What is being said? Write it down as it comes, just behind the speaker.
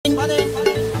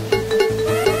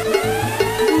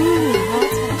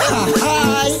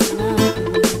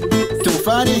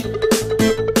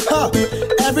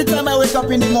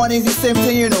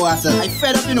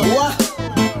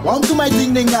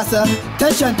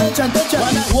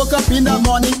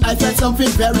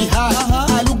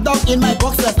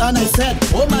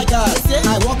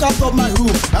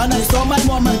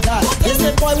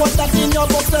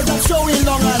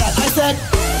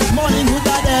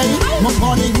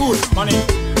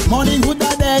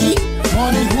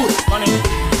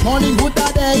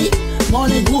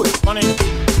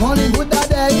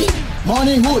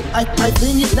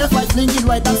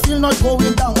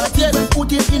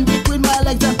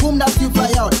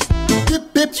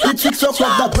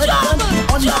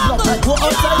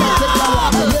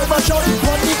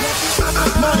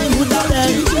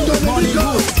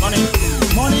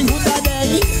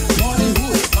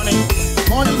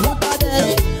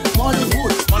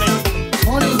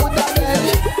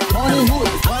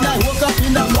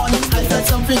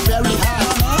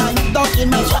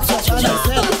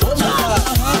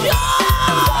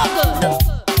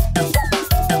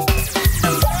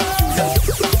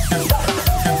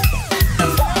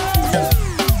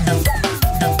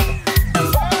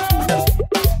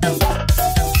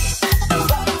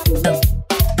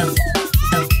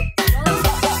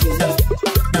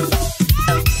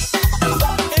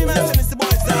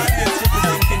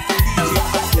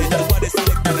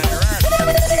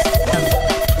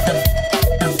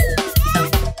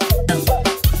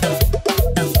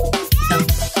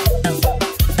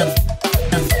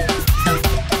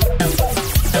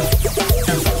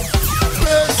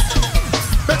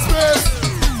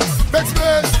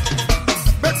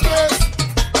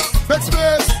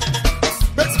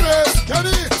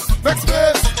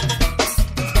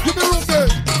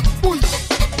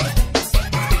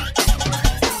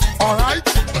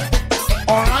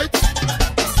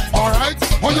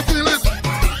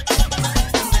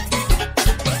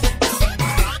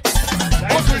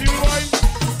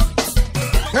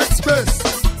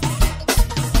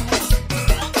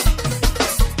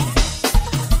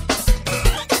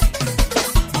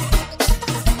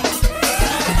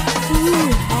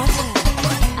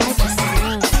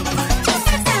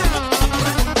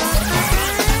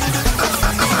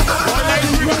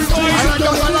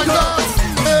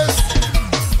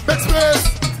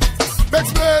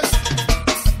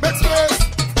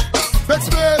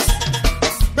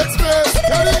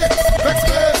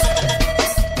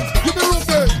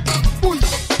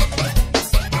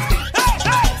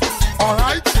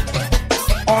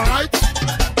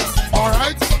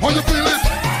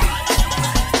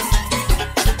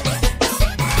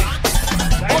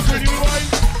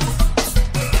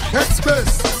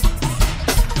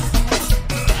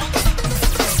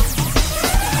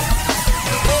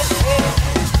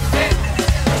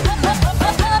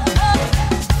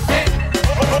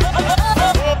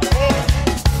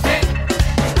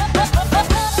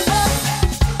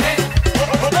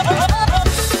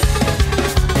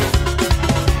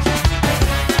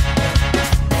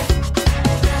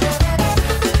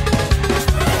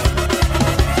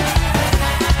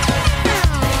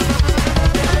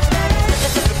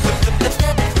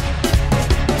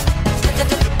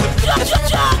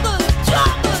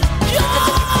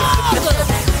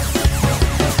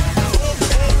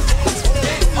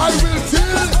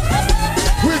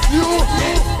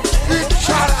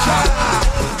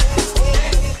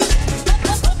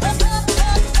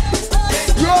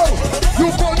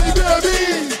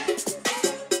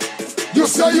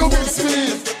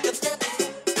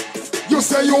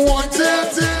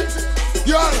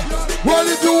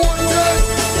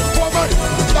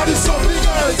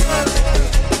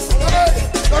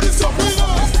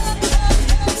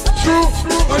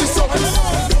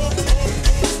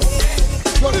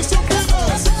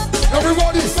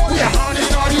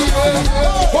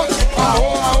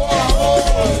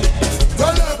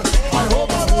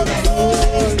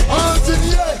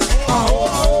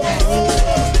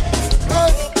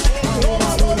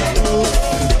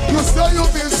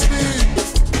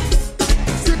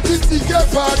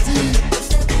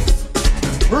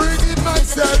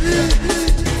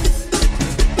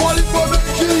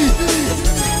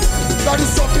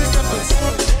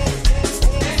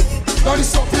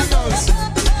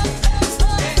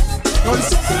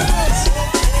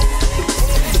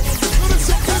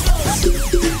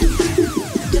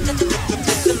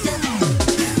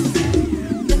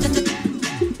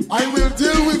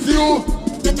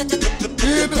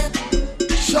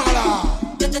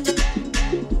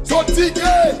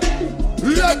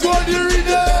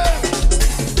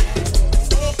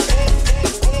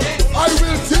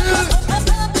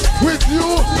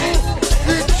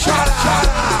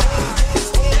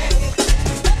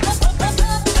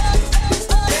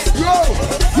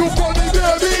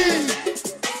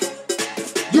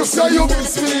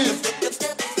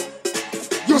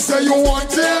say you want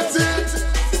it?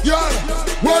 Yeah.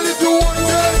 Well, if you want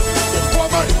it,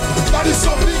 woman, that is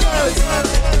something else.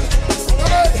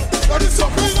 Hey, that is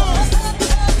something else.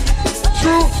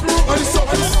 True, that is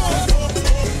something else.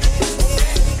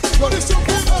 That is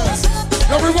something else.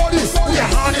 Everybody, put your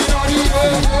hand in the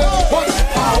air.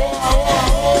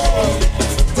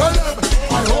 Tell them,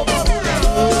 I hope.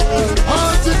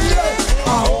 Hands in the air.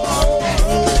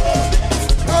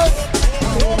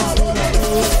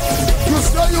 You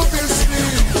say you miss me.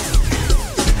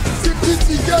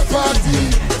 Get party,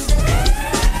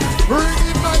 bring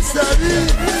in my steady.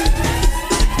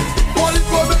 What is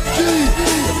for the key?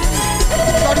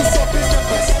 That is something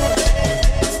else.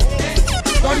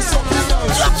 That is something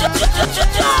else.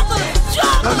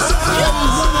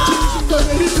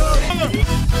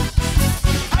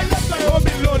 I left my home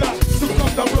in Lola to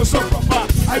come down to some proper.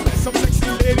 I met some sexy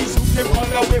ladies who came all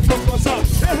the way from Rosa.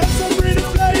 They had some pretty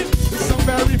flying, it's some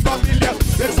very familiar.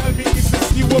 They tell me it's a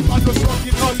ski woman who's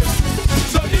rocking all this.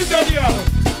 So in the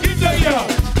air,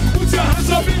 put your hands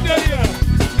up in the air,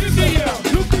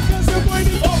 look because they're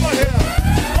whining over here,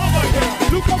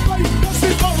 look up like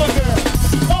dancing over there,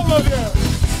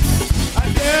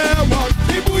 and there was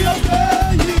people you're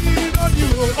playing on the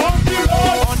road, and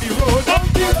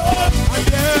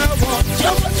there was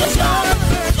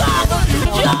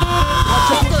watch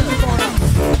your foot in the corner,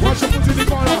 watch your foot in the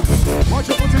corner, watch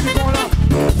your foot in the corner,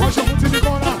 watch your foot in the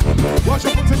corner, watch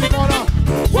your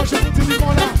foot in the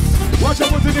corner, watch your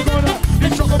foot in the corner, the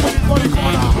truck up in the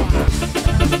corner.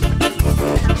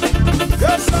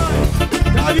 Yes, sir.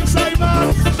 Daddy Simon.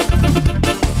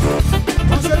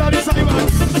 I said Daddy Simon.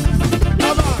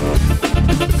 Come on.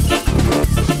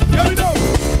 Here we go.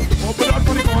 Open up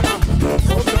for the corner.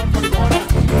 Open up for the corner.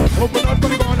 Open up for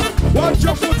the corner. Watch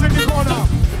your foot in the corner.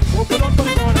 Open up for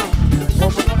the corner.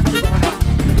 Open up for the corner.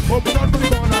 Open up for the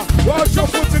corner. Watch your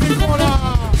foot in the corner.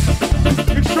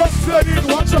 Interested in,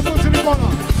 watch your foot in the corner.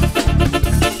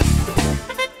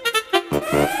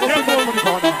 Open up for the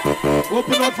corner.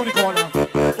 Open up for the corner.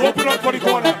 Open up for the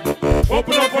corner.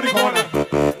 Open up for the corner.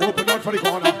 Open up for the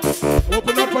corner.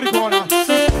 Open up for the corner.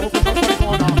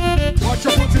 Watch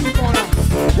your foot in the corner.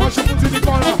 Watch your foot in the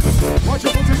corner. Watch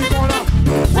your foot in the corner.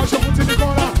 Watch your foot in the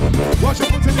corner. Watch your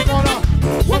foot in the corner.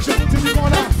 Watch your foot in the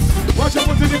corner. Watch your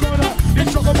foot in the corner. It's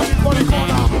chocolate for the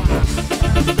corner.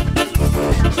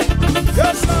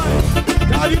 Yes, sir.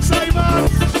 Daddy Simon.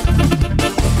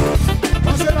 I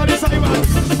said Daddy Simon.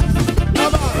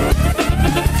 Come on.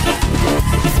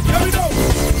 Here we go.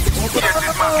 Yes,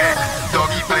 it's my game.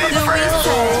 Doggy plays friends.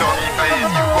 Doggy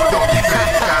plays you. Doggy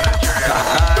plays manager.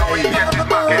 Yes, it's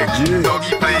my game.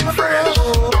 Doggy plays friends.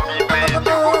 Doggy plays you.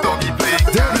 Doggy plays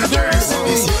manager.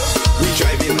 We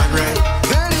driving man right.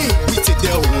 We take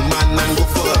the woman and go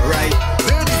for a ride.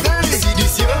 You see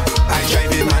this year? I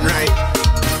driving man right.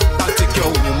 I'll take your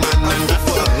woman and go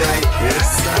for a ride. Yes,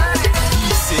 sir.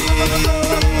 He say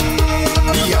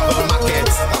we have a market.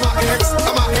 He say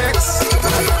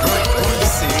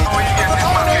Oh, yes, it's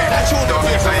my game.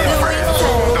 Doggy plays friends.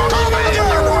 Doggy plays you.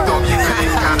 Doggy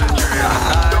plays manager.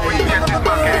 Yes, it's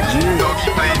my game. Doggy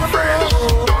plays friends.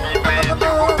 Doggy plays you.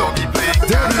 Doggy plays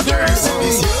manager.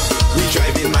 this year? We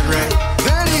driving man right.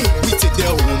 We take the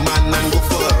woman and go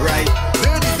for a ride.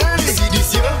 You see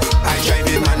this year? I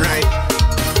driving man right.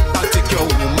 I'll take your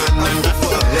woman and go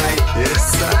for a ride. Yes,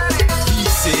 sir. He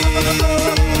say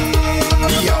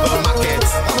we have a market.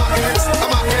 Why?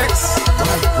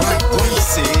 He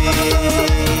say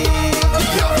we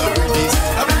have a release.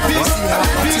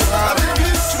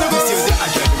 This year I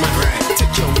drive man right.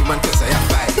 Take your woman 'cause I have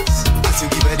vibes. As you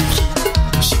give her the key,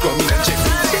 she come in and check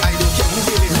me. I don't care who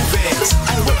really who vex.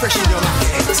 I will fresh in your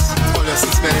market. All your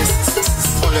 6 minutes.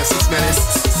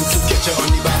 We could catch you on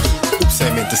the back. Oops, I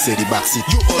meant to say the backseat.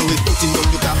 You always putting on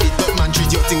the carpet, but man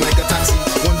treat your thing like a taxi.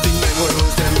 One thing my God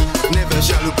always tell me, never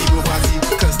shall look people party.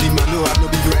 'Cause the man who have no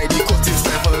big ride, he cut his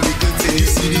time for the good thing. You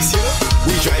see this year?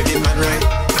 We driving man right.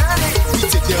 We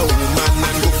take the woman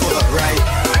and go for a ride.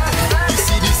 You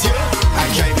see this year? I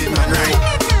driving man right.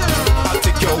 I'll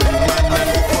take your woman and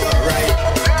go for a ride.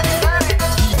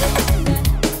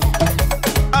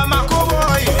 I'm a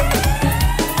cowboy.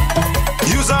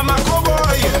 Use a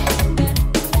cowboy.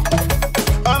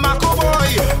 I'm a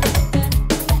cowboy.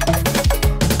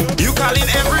 You calling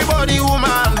everybody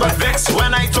woman, but vex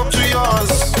when I talk to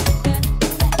yours.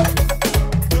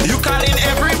 You calling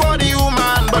everybody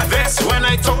woman, but vex when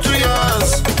I talk to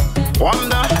yours.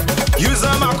 Wonder, use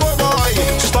a cowboy.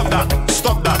 Stop that.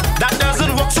 That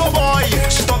doesn't work, so boy.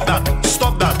 Stop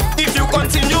that. If you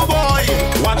continue, boy,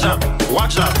 watch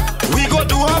out. We go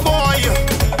do a boy.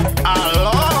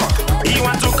 Allah, he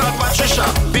want to call Patricia,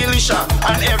 Belisha,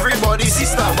 and everybody's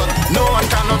sister, but no one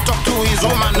cannot talk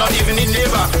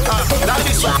neighbor. That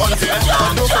is so unfair.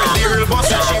 But no friend, the real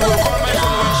boss, and she will call my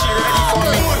phone when she ready for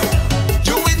me.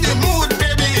 You in the mood,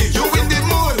 baby. You in the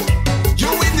mood.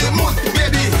 You in the mood,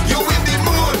 baby. You in the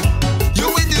mood. You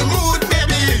in the mood,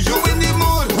 baby. You in the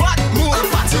mood. What mood? A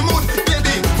party mood,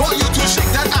 baby. For you to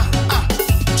shake that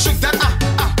shake that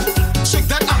shake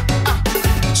that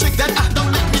shake that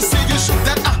Don't let me see you shake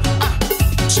that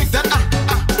shake that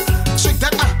shake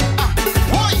that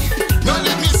Boy, don't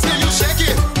let me see you shake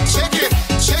it, shake it,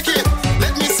 shake it.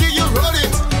 Let me see you roll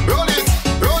it, roll it,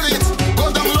 roll it.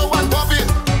 Go down low and pop it,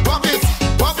 pop it,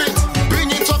 pop it.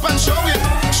 Bring it up and show it,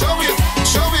 show it,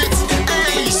 show it.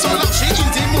 Hey, so long she in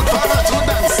the mood for her to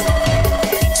dance.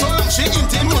 So long she in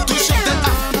the mood to shake that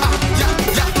yeah,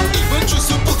 yeah. Even choose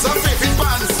to put her favorite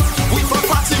pants. With a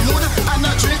party mood and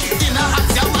a drink in her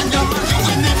hands. Yeah, man, you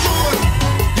in the mood.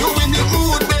 You in the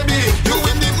mood, baby. You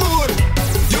in the mood.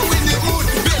 You in the mood,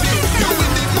 baby. You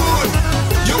in the mood.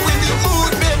 You in the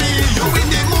mood, baby. You in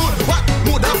the mood. What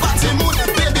mood? A party mood,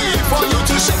 baby. For you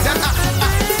to shake that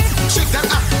shake that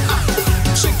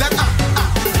shake that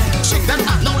shake that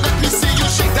Now let me see you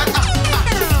shake that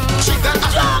shake that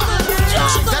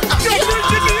shake that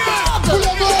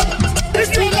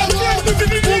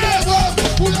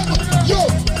Yo,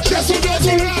 just who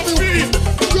doesn't love me.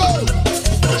 Yo,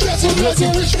 just who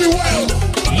doesn't wish me well.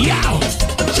 Yo,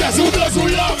 just who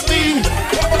doesn't love me.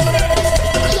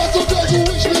 Just who doesn't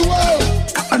wish me well.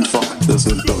 And fuck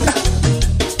doesn't do it.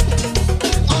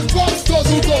 And fuck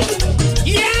doesn't do it.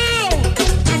 Yo!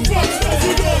 And fuck those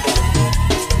who don't.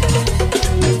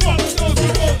 Fuck those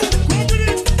who don't. Go with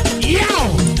it. Yo,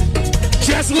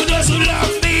 just who doesn't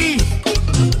love me.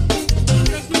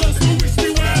 Just those who wish me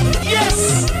well.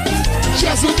 Yes,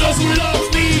 just who doesn't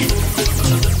love me.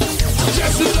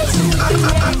 Just who doesn't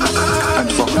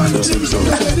And fuck doesn't do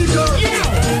it. Yo!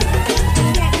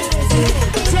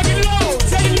 Take it low,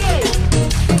 take it low.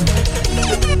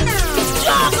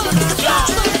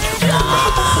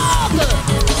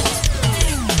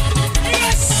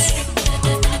 Yes!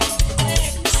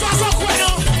 Sasa bueno.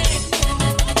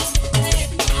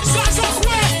 Sasa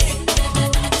fue.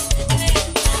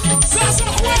 Sasa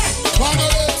fue.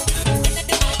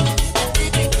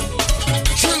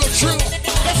 Triller, triller.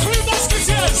 The Three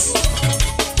Musketeers.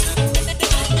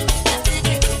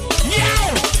 Meow.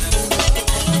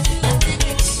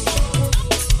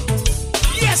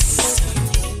 Yes.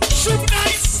 Shoot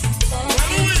nice.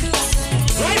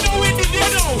 Right now, when did they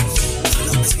know?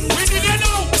 When did they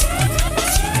know?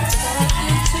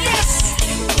 Yes.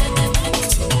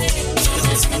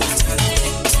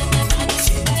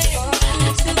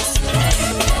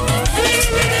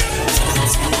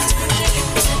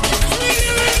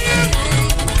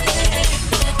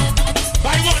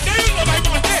 By Monday, you know, by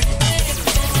Monday.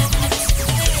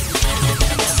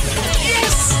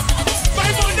 Yes. By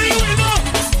Monday, you will know.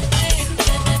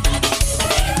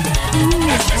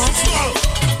 That's just small.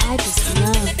 I just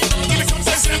love the Give me way some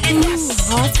sense and big you pass.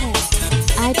 Hothead.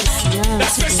 I just love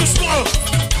That's the just way small.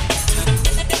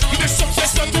 Give me some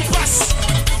sense and big pass.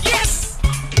 Yes.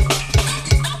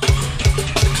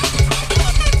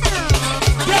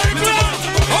 Very good.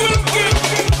 I will give.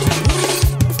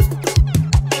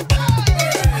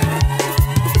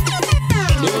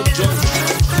 Don't judge,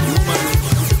 woman.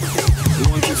 You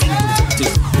want to feel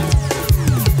protected.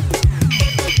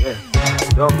 Yeah.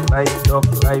 Dog life, dog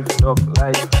life, dog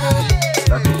life.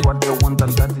 That is what they want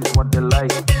and that is what they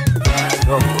like.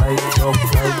 Dog life, dog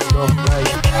life, dog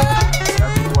life.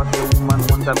 That is what the woman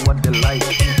want and what they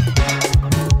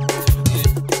like.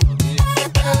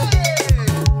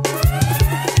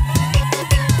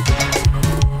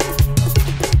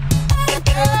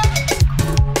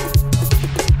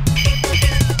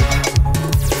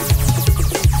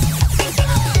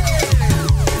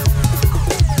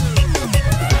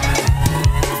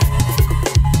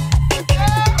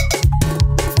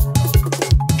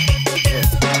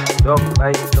 Dog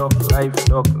life, dog life,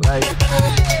 dog life.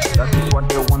 That is what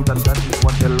they want and that is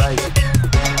what they like.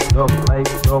 Dog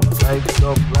life, dog life,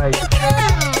 dog life.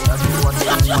 That is what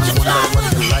the woman want and what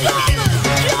they like.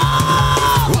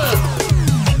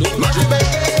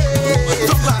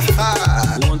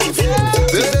 You want to feel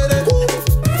protected.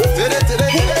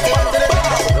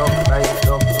 Dog life,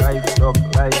 dog life, dog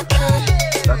life.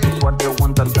 That is what they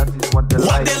want and that is what they What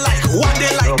like. they like, what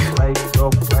they like. Dog life,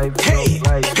 dog life, Hey, dog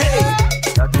life. hey.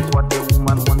 That is what the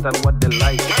woman want and what they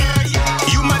like.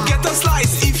 You might get a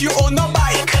slice if you own a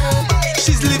bike.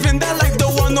 She's living that life,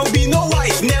 don't wanna be no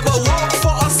wife. Never work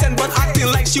for a cent, but acting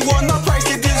like she wanna price.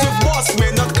 It is with boss,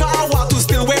 man, not car, what to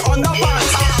still wear on the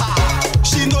pants.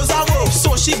 She knows her worth,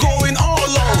 so she going all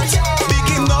out.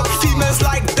 Bigging up females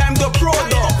like them the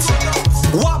product.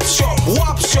 Wap shop,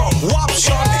 wap shop, wap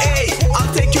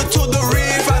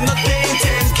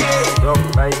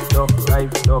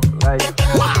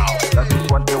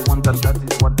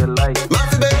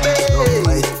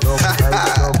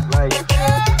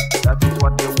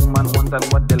want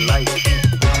and what they like.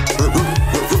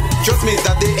 Trust me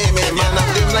that they aim it, man. I'm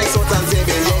them like salt and seven.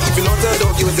 Yeah, if you not a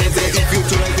dog, you say say. If you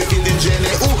too like the feeling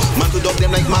jelly, ooh, man to dog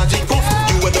them like magic poof.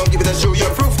 You a dog, give it a show your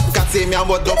proof. Can't say me, I'm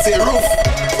what dog say roof.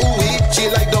 Ooh, she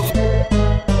like dog.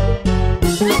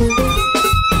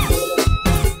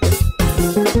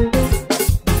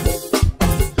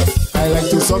 I like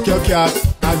to suck your cat,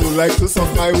 and you like to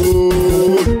suck my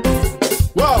wood.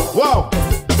 Wow, wow.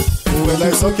 When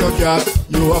I suck your cat,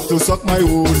 you have to suck my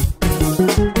wood.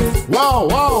 Wow,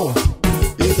 wow.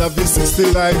 It have the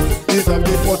 69, it have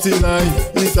the 49,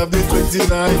 it have the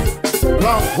 29.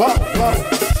 Wow, wow, wow.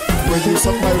 When you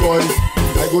suck my boy,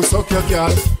 I go suck your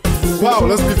cat. Wow,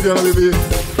 let's be fair, baby.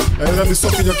 I don't be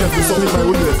sucking your cat, you sucking my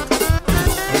wood then.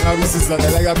 I have this sister,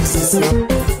 I like this sister.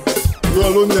 You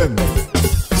alone then.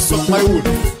 Suck my wood,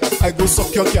 I go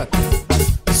suck your cat.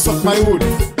 Suck my wood,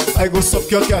 I go suck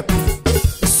your cat.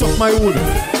 Suck my wood,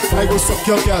 I go suck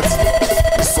your cat.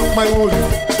 Suck my wood,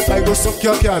 I go suck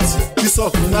your cat. This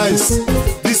suck nice,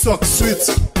 this suck sweet.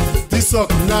 This suck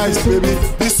nice, baby,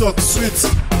 this suck sweet.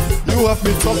 You have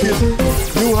me talking,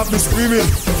 you have me screaming,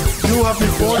 you have me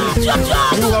falling,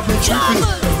 you have me tripping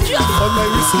on my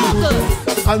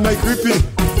whiskey and my creepy.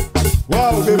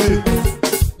 Wow, baby,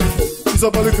 it's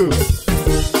up a little.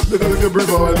 Make a little break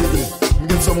for a while, baby. Let me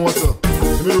get some water.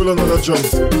 Let me roll another joint.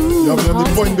 You have me on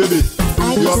the point, baby.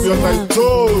 You have me on my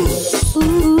toes.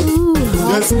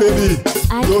 Yes, baby.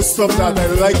 Don't stop that. I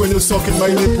like when you're sucking my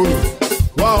nipple.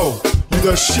 Wow, you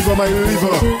just shiver my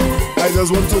liver. I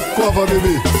just want to cover,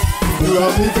 baby. You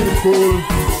have me feeling cold.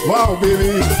 Wow,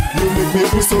 baby, you make me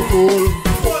feel so cold.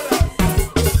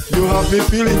 You have me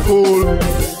feeling cold.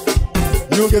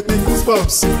 You getting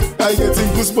goosebumps, I getting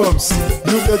goosebumps.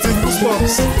 You getting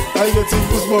goosebumps, I getting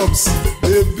goosebumps.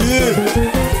 Baby,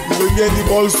 you will get the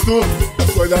balls too.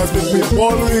 But that's make me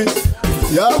balling.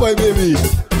 Yeah, my baby,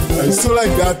 I so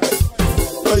like that.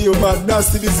 Oh, you man,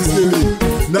 nasty this is baby.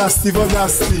 Nasty for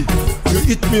nasty. You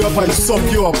eat me up, I suck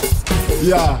you up.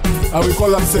 Yeah, and we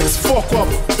call that sex fuck up.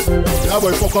 Yeah,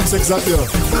 boy, fuck up sex that here.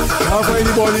 Not for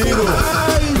anybody, you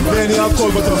know. Many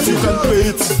alcohol, but you can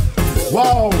play it.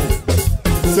 Wow.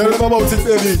 Tell them about it,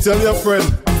 baby. Tell your friend.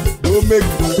 Don't make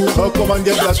her come and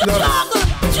get that nut.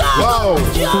 Wow.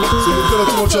 So you tell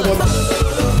her too much about that.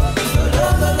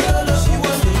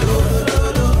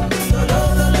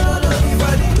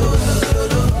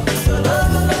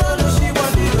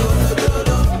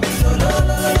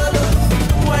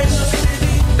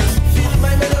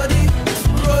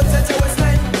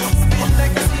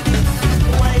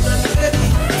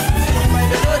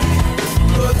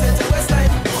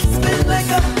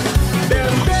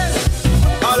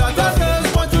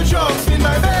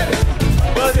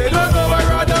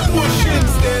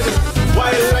 Why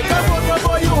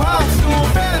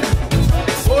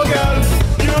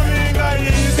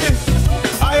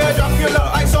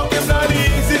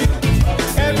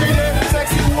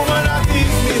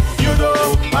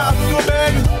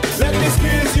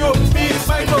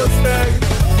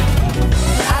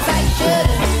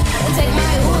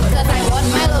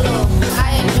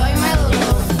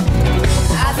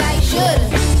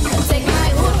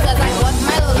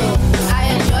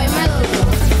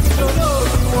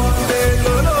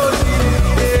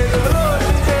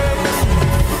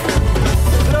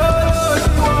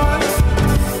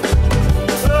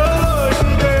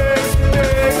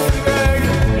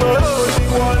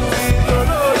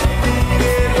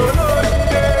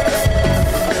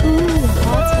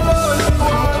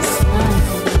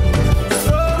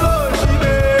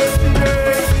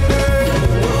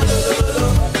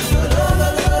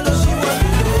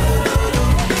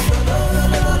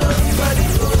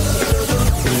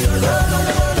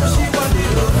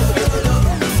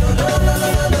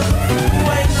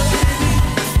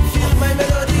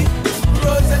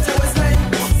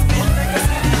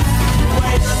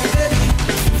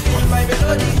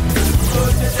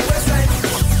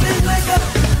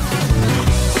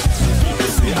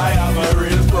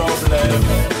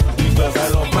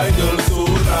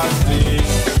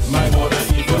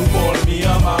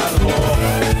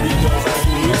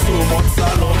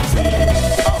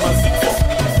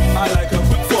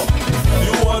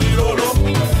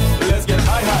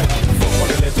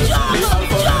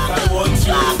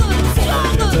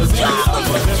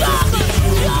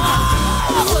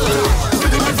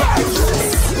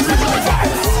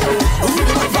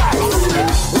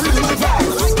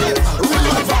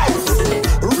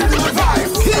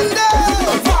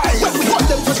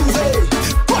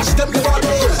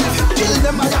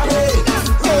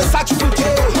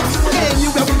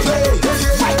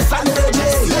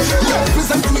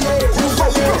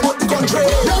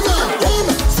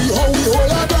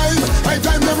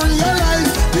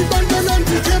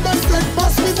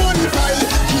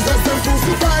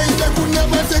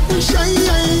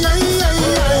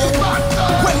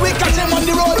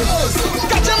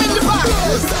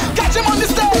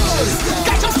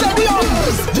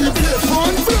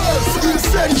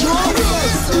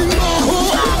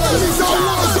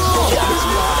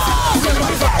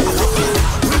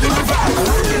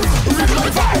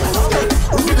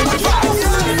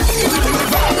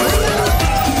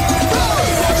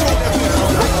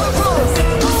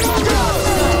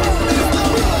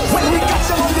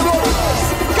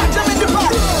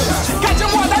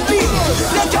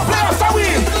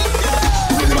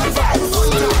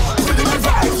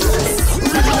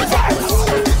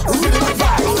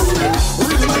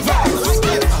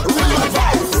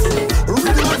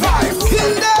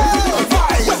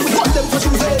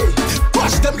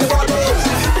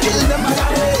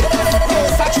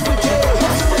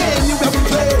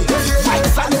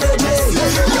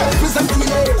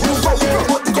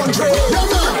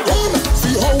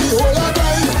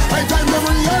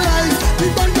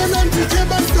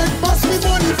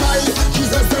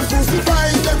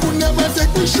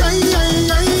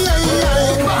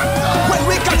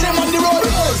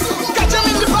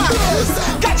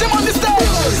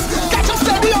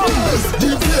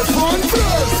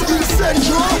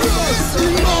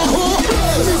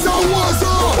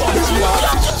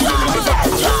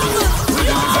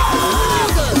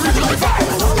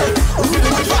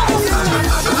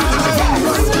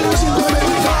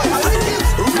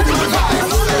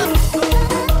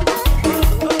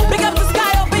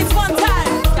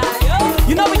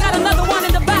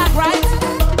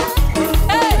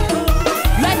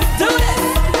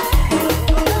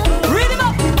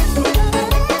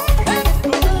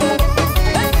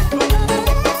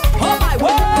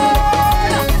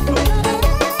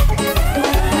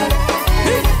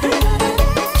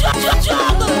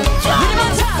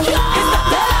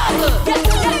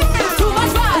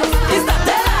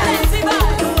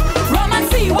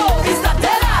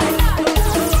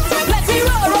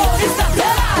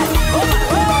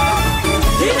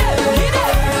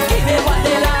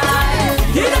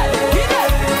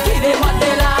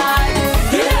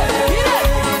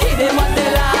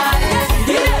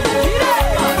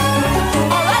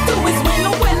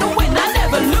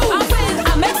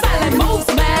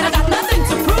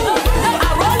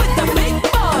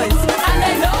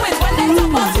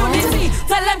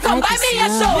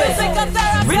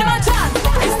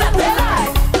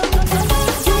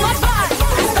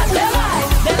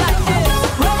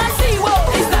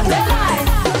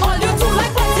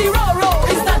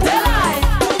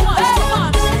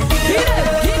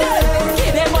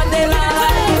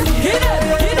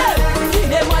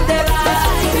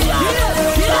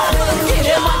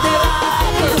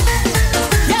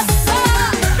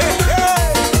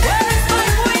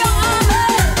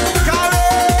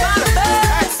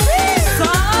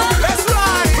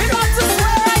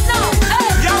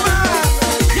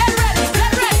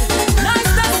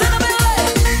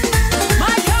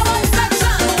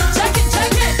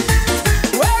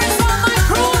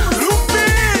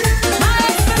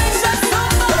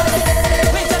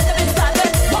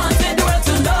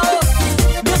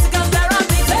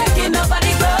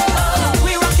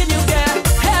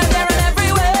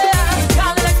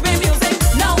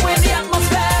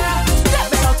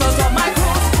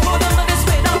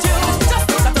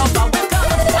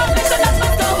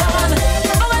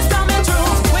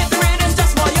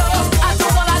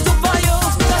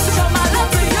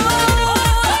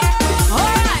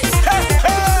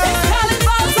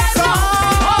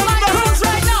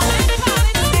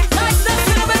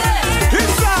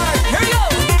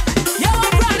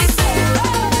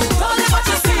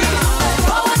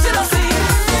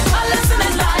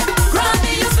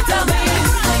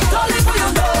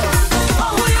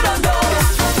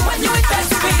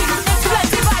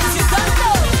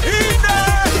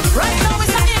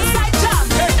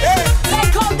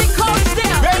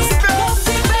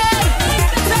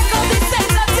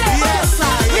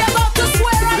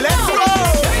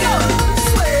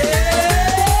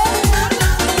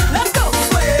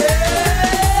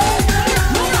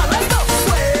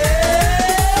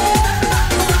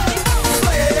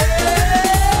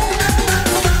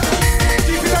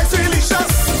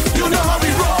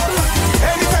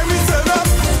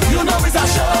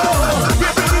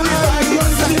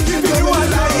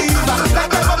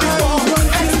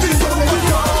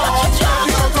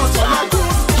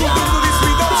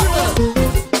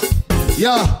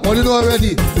Yeah, all you know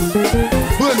already.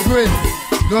 Burn brain.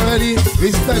 You know already?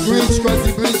 Respect Rich,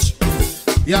 Quality Bridge.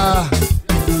 Yeah,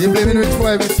 they blaming Rich for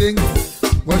everything.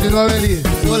 But you know already,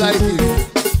 so like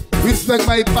it. Respect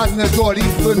my partner Jordy,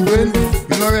 Burn Brain.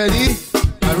 You know already?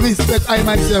 And respect I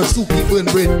myself, Suki, Burn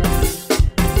Brain.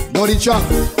 Know the track.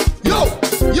 Yo,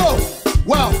 yo,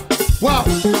 wow, wow,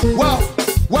 wow,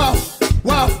 wow,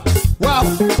 wow, wow.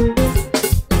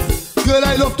 Girl,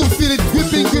 I love to feel it,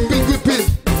 gripping, gripping,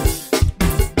 gripping.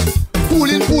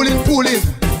 Pulling, pulling, pulling.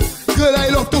 Girl, I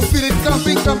love to feel it,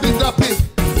 clamping, clamping, clamping.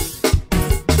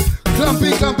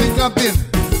 Clamping, clamping, clamping.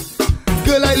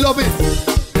 Girl, I love it.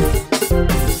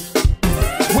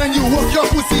 When you work your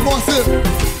pussy muscle.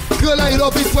 Girl, I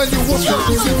love it when you work your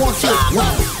pussy muscle.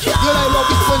 Wow. Girl, I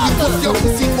love it when you work your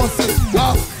pussy muscle.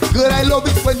 Wow. Girl, I love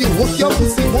it when you work your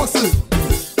pussy muscle.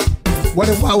 What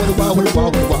a wow, what a wow, what a wow,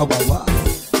 what a wow, wow, wow.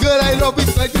 Girl, I love it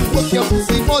when you work your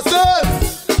pussy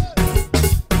muscle.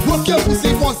 Work your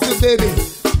pussy muscle, baby.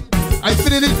 I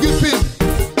feeling it gripping.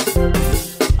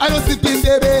 I don't sit in,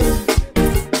 baby.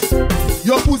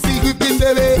 Your pussy gripping,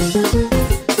 baby.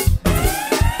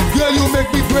 Girl, you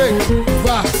make me break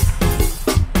fast.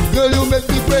 Girl, you make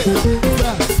me break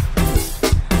fast.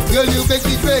 Girl, you make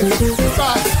me break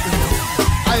fast.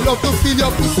 I love to feel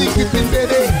your pussy gripping,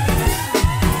 baby.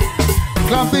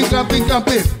 Clamping, clamping,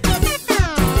 clamping.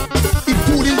 It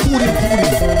pulling, pulling,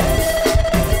 pulling.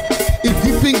 It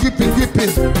gripping, gripping,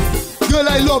 gripping. Girl,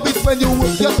 I love it when you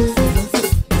work your pussy muscle.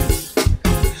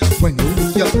 When you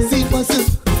work your pussy muscle.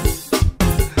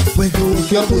 When you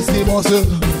work your pussy muscle.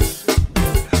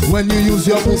 When you use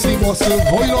your pussy muscle.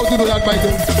 How you know to do that, my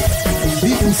girl?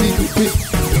 The pussy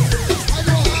gripping.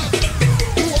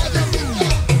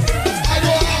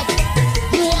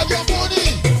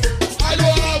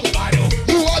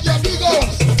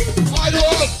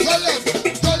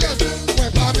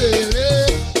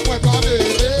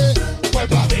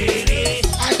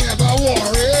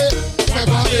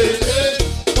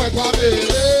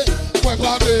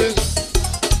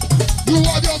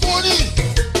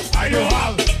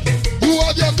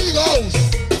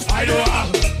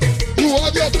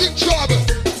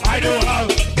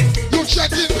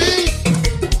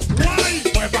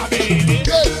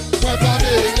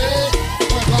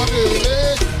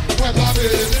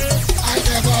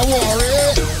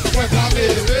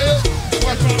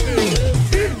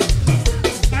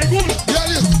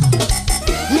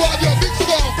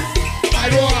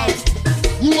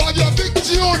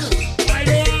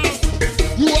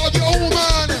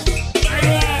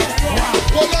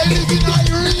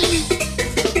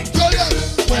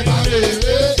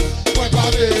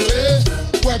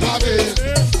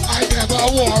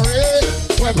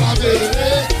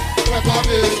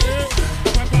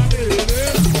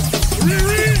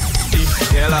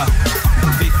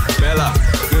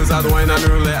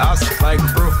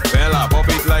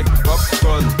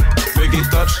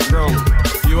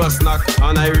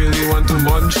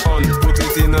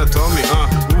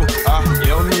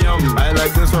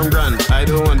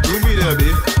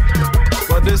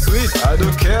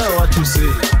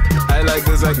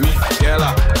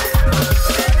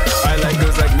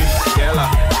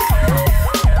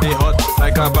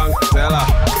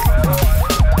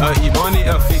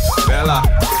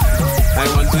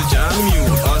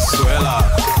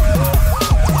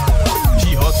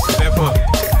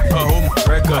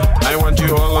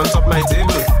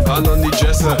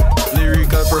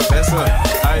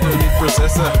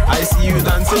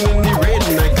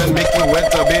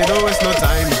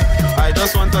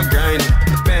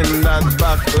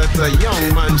 Let a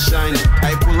young man shine.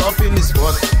 I pull up in the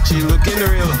spot, she looking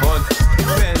real hot.